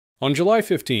On July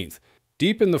 15th,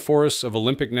 deep in the forests of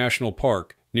Olympic National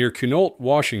Park, near Quinault,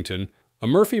 Washington, a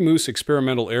Murphy Moose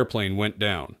experimental airplane went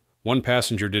down. One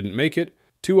passenger didn't make it,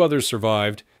 2 others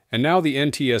survived, and now the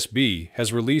NTSB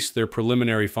has released their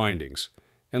preliminary findings.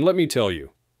 And let me tell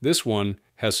you, this one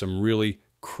has some really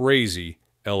crazy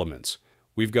elements.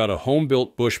 We've got a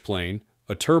home-built bush plane,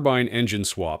 a turbine engine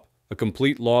swap, a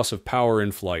complete loss of power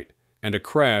in flight, and a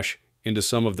crash into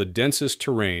some of the densest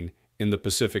terrain in the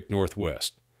Pacific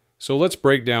Northwest. So let's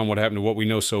break down what happened to what we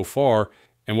know so far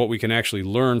and what we can actually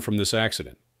learn from this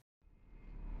accident.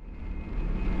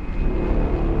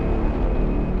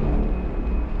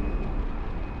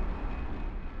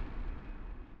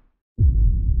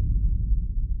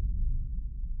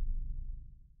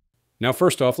 Now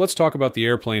first off, let's talk about the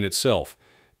airplane itself,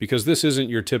 because this isn't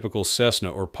your typical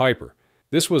Cessna or Piper.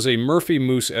 This was a Murphy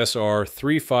Moose SR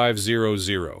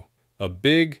 3500, a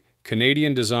big,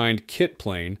 Canadian-designed kit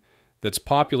plane that's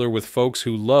popular with folks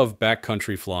who love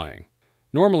backcountry flying.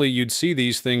 Normally, you'd see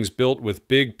these things built with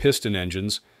big piston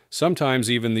engines, sometimes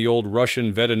even the old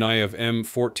Russian Vedenayev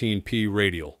M14P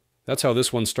radial. That's how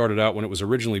this one started out when it was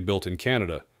originally built in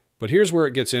Canada. But here's where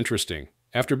it gets interesting.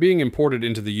 After being imported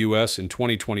into the US in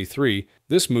 2023,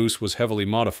 this Moose was heavily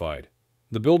modified.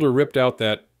 The builder ripped out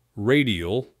that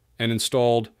radial and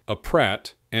installed a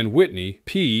Pratt & Whitney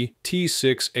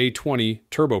PT6A20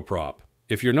 turboprop.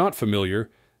 If you're not familiar,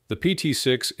 the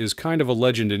PT6 is kind of a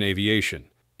legend in aviation.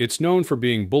 It's known for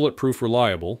being bulletproof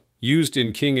reliable, used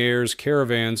in King Airs,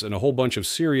 Caravans, and a whole bunch of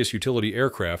serious utility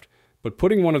aircraft, but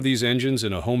putting one of these engines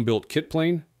in a home-built kit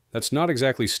plane? That's not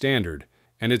exactly standard,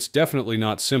 and it's definitely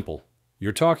not simple.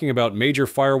 You're talking about major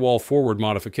firewall forward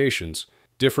modifications,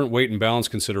 different weight and balance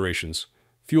considerations,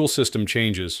 fuel system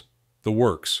changes, the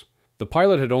works. The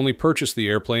pilot had only purchased the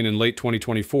airplane in late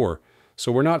 2024, so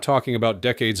we're not talking about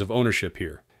decades of ownership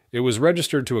here. It was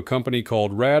registered to a company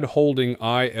called Rad Holding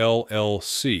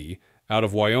ILLC out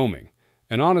of Wyoming.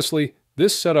 And honestly,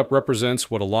 this setup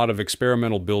represents what a lot of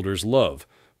experimental builders love,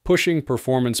 pushing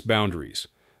performance boundaries.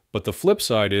 But the flip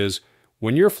side is,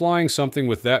 when you're flying something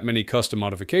with that many custom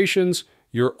modifications,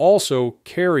 you're also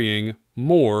carrying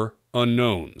more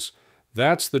unknowns.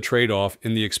 That's the trade-off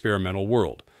in the experimental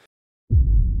world.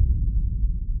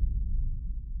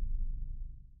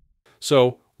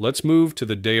 So, let's move to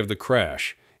the day of the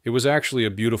crash. It was actually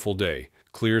a beautiful day.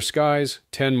 Clear skies,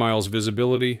 10 miles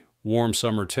visibility, warm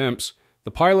summer temps. The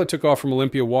pilot took off from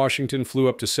Olympia, Washington, flew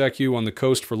up to Secu on the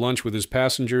coast for lunch with his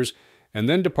passengers, and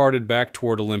then departed back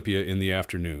toward Olympia in the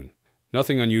afternoon.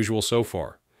 Nothing unusual so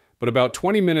far. But about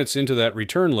 20 minutes into that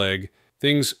return leg,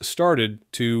 things started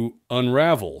to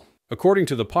unravel. According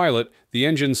to the pilot, the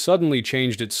engine suddenly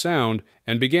changed its sound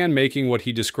and began making what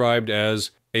he described as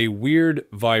a weird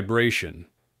vibration.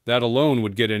 That alone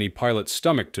would get any pilot's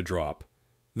stomach to drop.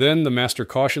 Then the master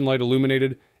caution light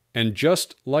illuminated, and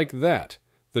just like that,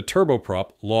 the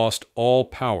turboprop lost all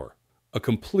power. A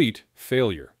complete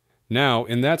failure. Now,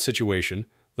 in that situation,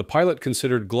 the pilot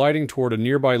considered gliding toward a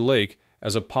nearby lake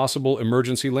as a possible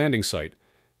emergency landing site,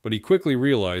 but he quickly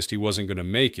realized he wasn't going to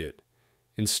make it.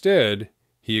 Instead,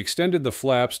 he extended the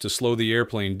flaps to slow the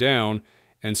airplane down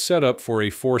and set up for a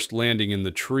forced landing in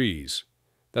the trees.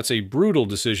 That's a brutal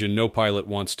decision no pilot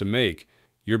wants to make.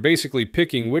 You're basically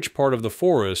picking which part of the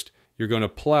forest you're going to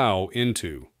plow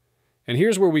into. And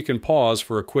here's where we can pause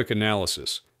for a quick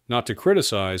analysis, not to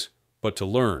criticize, but to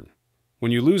learn.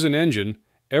 When you lose an engine,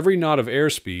 every knot of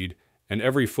airspeed and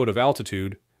every foot of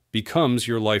altitude becomes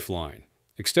your lifeline.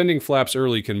 Extending flaps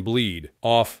early can bleed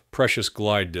off precious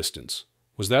glide distance.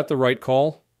 Was that the right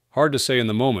call? Hard to say in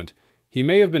the moment. He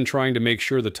may have been trying to make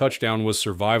sure the touchdown was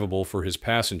survivable for his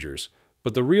passengers,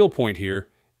 but the real point here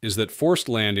is that forced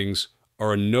landings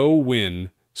are a no-win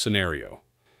scenario.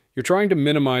 You're trying to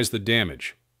minimize the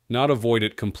damage, not avoid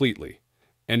it completely.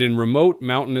 And in remote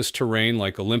mountainous terrain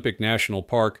like Olympic National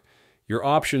Park, your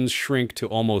options shrink to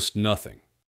almost nothing.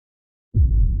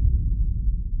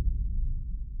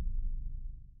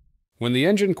 When the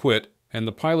engine quit and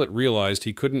the pilot realized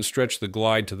he couldn't stretch the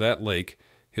glide to that lake,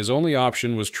 his only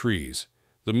option was trees.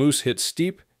 The Moose hit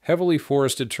steep, heavily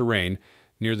forested terrain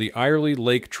near the Irely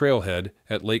Lake trailhead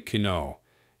at Lake Quinault.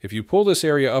 If you pull this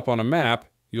area up on a map,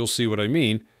 you'll see what I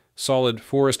mean. Solid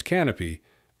forest canopy,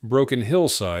 broken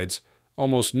hillsides,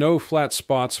 almost no flat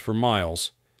spots for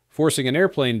miles. Forcing an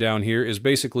airplane down here is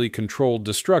basically controlled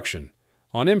destruction.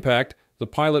 On impact, the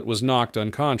pilot was knocked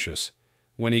unconscious.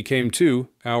 When he came to,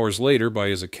 hours later by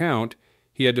his account,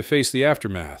 he had to face the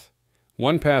aftermath.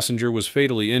 One passenger was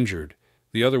fatally injured.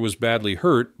 The other was badly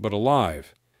hurt, but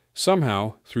alive.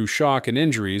 Somehow, through shock and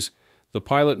injuries, the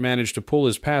pilot managed to pull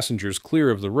his passengers clear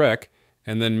of the wreck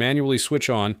and then manually switch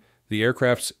on the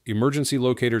aircraft's emergency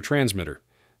locator transmitter.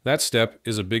 That step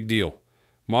is a big deal.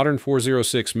 Modern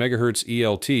 406 MHz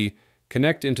ELT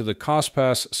connect into the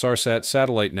COSPAS SARSAT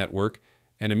satellite network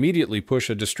and immediately push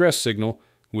a distress signal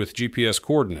with GPS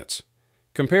coordinates.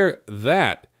 Compare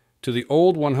that to the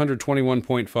old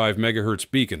 121.5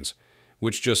 MHz beacons,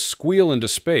 which just squeal into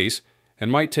space and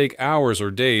might take hours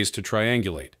or days to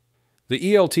triangulate.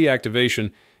 The ELT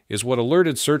activation is what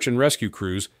alerted search and rescue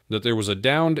crews that there was a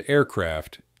downed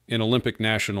aircraft in Olympic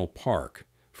National Park.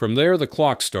 From there, the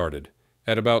clock started.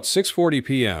 At about 6:40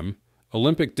 p.m.,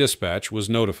 Olympic Dispatch was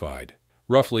notified.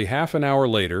 Roughly half an hour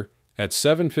later, at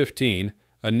 7:15,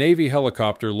 a Navy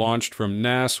helicopter launched from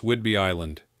Nass Whidbey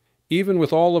Island. Even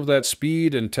with all of that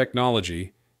speed and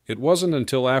technology, it wasn't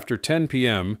until after 10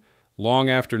 p.m., long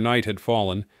after night had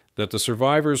fallen, that the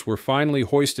survivors were finally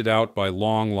hoisted out by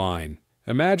long line.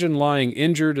 Imagine lying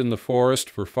injured in the forest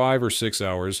for 5 or 6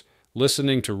 hours,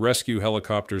 listening to rescue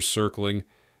helicopters circling,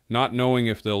 not knowing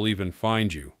if they'll even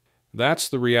find you. That's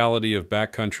the reality of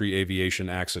backcountry aviation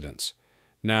accidents.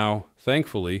 Now,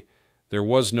 thankfully, there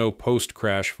was no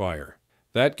post-crash fire.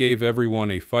 That gave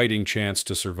everyone a fighting chance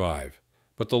to survive.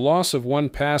 But the loss of one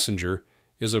passenger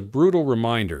is a brutal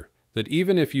reminder that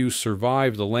even if you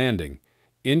survive the landing,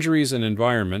 injuries and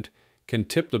environment can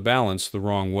tip the balance the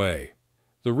wrong way.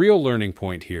 The real learning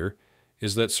point here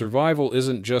is that survival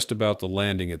isn't just about the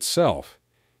landing itself.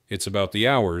 It's about the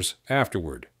hours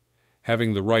afterward.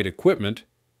 Having the right equipment,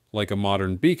 like a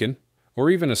modern beacon,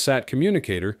 or even a sat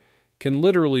communicator, can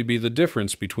literally be the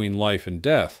difference between life and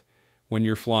death when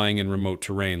you're flying in remote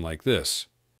terrain like this.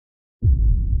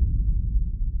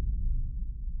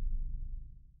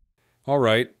 All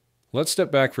right, let's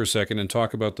step back for a second and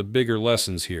talk about the bigger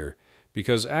lessons here,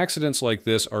 because accidents like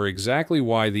this are exactly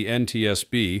why the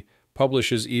NTSB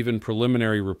publishes even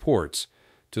preliminary reports,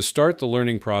 to start the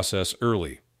learning process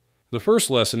early. The first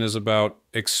lesson is about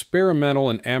experimental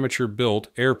and amateur-built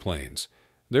airplanes.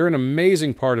 They're an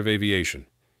amazing part of aviation.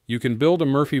 You can build a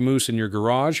Murphy Moose in your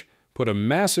garage, put a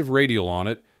massive radial on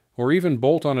it, or even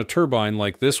bolt on a turbine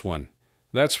like this one.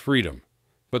 That's freedom.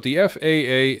 But the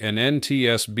FAA and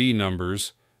NTSB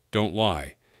numbers don't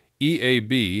lie.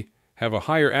 EAB have a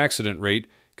higher accident rate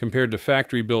compared to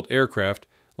factory-built aircraft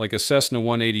like a Cessna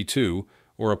 182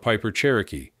 or a Piper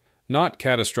Cherokee. Not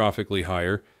catastrophically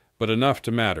higher, but enough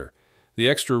to matter. The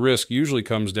extra risk usually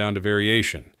comes down to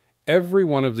variation. Every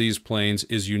one of these planes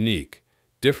is unique.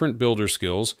 Different builder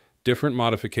skills, different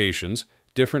modifications,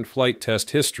 different flight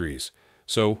test histories.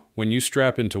 So when you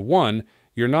strap into one,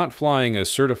 you're not flying a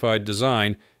certified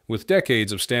design with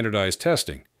decades of standardized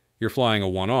testing. You're flying a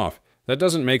one-off. That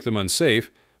doesn't make them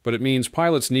unsafe, but it means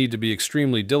pilots need to be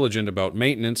extremely diligent about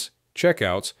maintenance,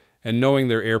 checkouts, and knowing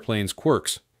their airplane's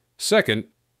quirks. Second,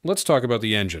 let's talk about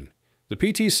the engine. The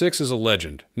PT-6 is a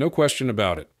legend, no question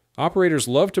about it. Operators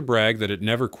love to brag that it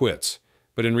never quits.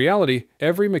 But in reality,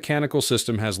 every mechanical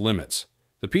system has limits.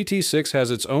 The PT-6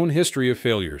 has its own history of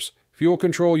failures. Fuel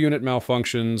control unit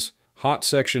malfunctions, hot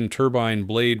section turbine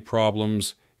blade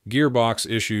problems, gearbox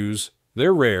issues.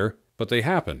 They're rare, but they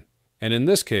happen. And in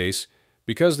this case,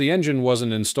 because the engine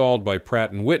wasn't installed by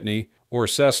Pratt & Whitney or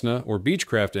Cessna or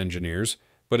Beechcraft engineers,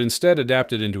 but instead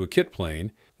adapted into a kit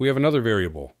plane, we have another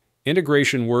variable.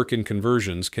 Integration work and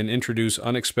conversions can introduce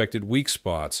unexpected weak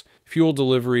spots, fuel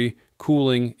delivery,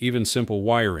 cooling, even simple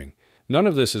wiring. None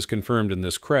of this is confirmed in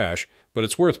this crash, but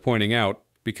it's worth pointing out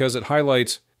because it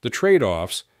highlights the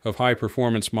trade-offs of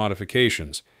high-performance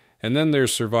modifications. And then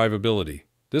there's survivability.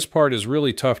 This part is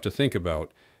really tough to think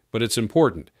about, but it's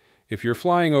important. If you're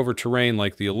flying over terrain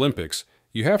like the Olympics,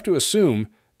 you have to assume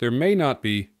there may not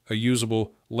be a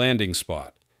usable landing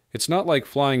spot. It's not like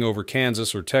flying over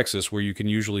Kansas or Texas where you can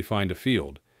usually find a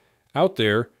field. Out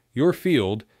there, your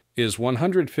field is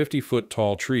 150-foot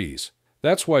tall trees.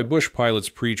 That's why bush pilots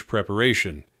preach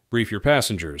preparation. Brief your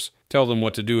passengers. Tell them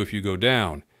what to do if you go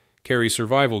down. Carry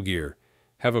survival gear.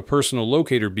 Have a personal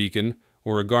locator beacon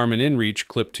or a Garmin inReach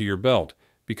clipped to your belt.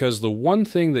 Because the one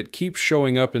thing that keeps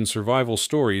showing up in survival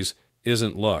stories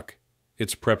isn't luck.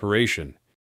 It's preparation.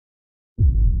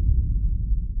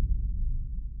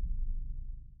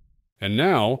 And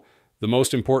now, the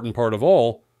most important part of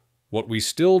all, what we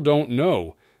still don't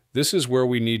know. This is where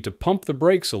we need to pump the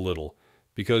brakes a little.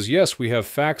 Because yes, we have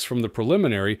facts from the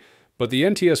preliminary, but the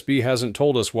NTSB hasn't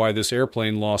told us why this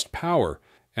airplane lost power.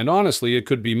 And honestly, it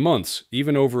could be months,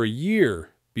 even over a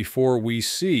year, before we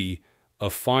see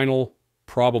a final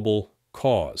probable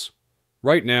cause.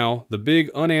 Right now, the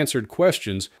big unanswered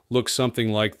questions look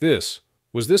something like this.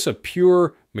 Was this a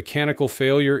pure mechanical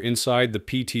failure inside the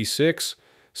PT-6?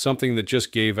 Something that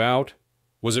just gave out?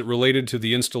 Was it related to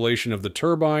the installation of the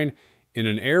turbine in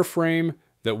an airframe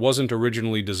that wasn't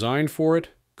originally designed for it?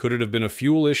 Could it have been a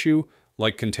fuel issue,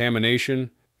 like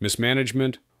contamination,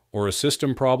 mismanagement, or a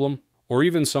system problem, or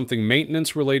even something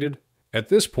maintenance-related? At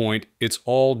this point, it's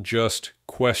all just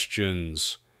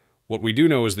questions. What we do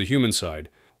know is the human side.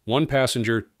 One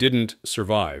passenger didn't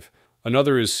survive.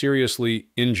 Another is seriously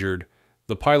injured.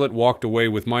 The pilot walked away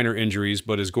with minor injuries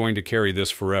but is going to carry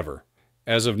this forever.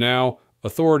 As of now,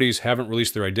 authorities haven't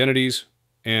released their identities,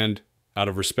 and, out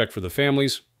of respect for the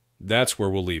families, that's where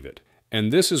we'll leave it.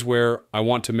 And this is where I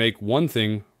want to make one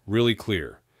thing really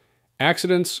clear.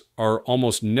 Accidents are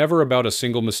almost never about a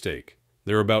single mistake.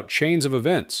 They're about chains of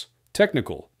events,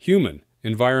 technical, human,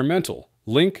 environmental,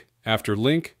 link after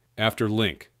link after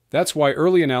link. That's why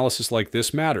early analysis like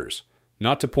this matters.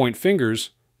 Not to point fingers,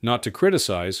 not to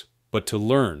criticize, but to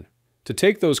learn. To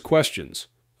take those questions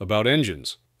about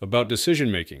engines, about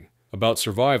decision-making, about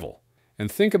survival,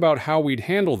 and think about how we'd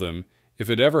handle them if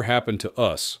it ever happened to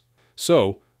us.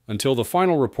 So, until the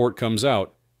final report comes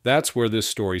out, that's where this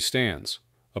story stands.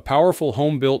 A powerful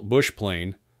home-built bush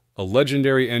plane, a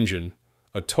legendary engine,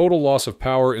 a total loss of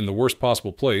power in the worst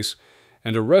possible place,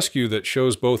 and a rescue that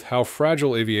shows both how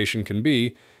fragile aviation can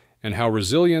be and how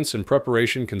resilience and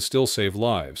preparation can still save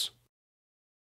lives.